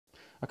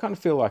I kind of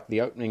feel like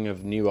the opening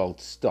of new old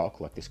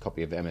stock, like this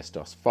copy of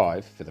MS-DOS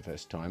 5 for the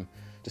first time,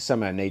 just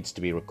somehow needs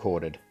to be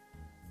recorded.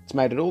 It's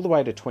made it all the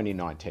way to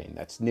 2019,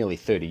 that's nearly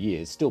 30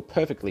 years, still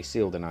perfectly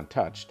sealed and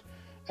untouched,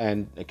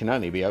 and it can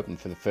only be opened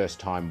for the first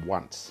time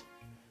once.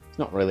 It's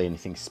not really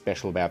anything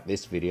special about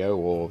this video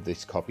or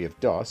this copy of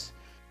DOS,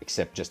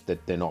 except just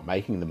that they're not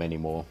making them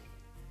anymore.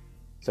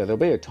 So there'll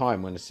be a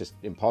time when it's just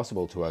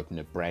impossible to open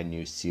a brand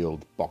new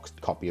sealed boxed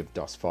copy of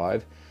DOS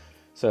 5.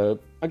 So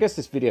I guess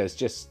this video is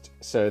just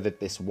so that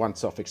this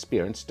once-off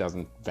experience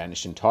doesn't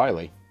vanish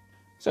entirely.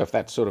 So if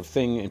that sort of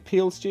thing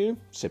appeals to you,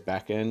 sit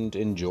back and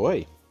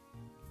enjoy.